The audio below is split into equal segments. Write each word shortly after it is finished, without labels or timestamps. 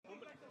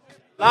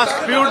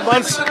Last few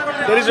months,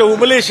 there is a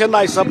humiliation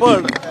I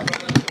suffered,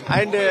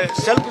 and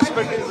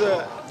self-respect is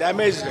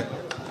damaged,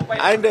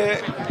 and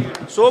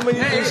so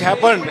many things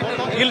happened,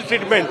 ill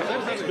treatment.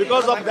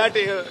 Because of that,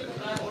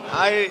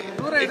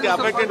 it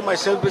affected my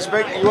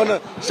self-respect, even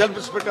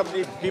self-respect of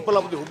the people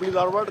of the Hubli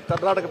Dharwad,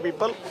 Karnataka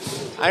people,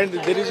 and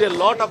there is a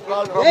lot of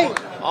call from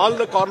all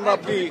the corner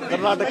of the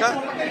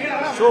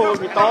Karnataka. So,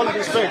 with all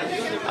respect,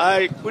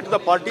 I quit the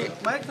party,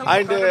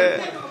 and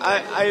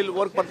I will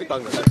work for the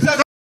Congress.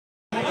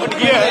 But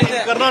here in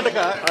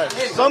Karnataka,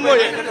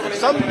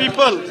 some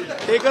people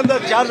taken the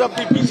charge of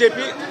the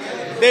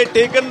BJP. They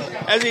taken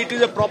as it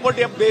is a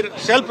property of their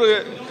self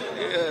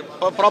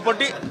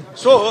property.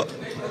 So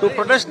to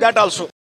protest that also.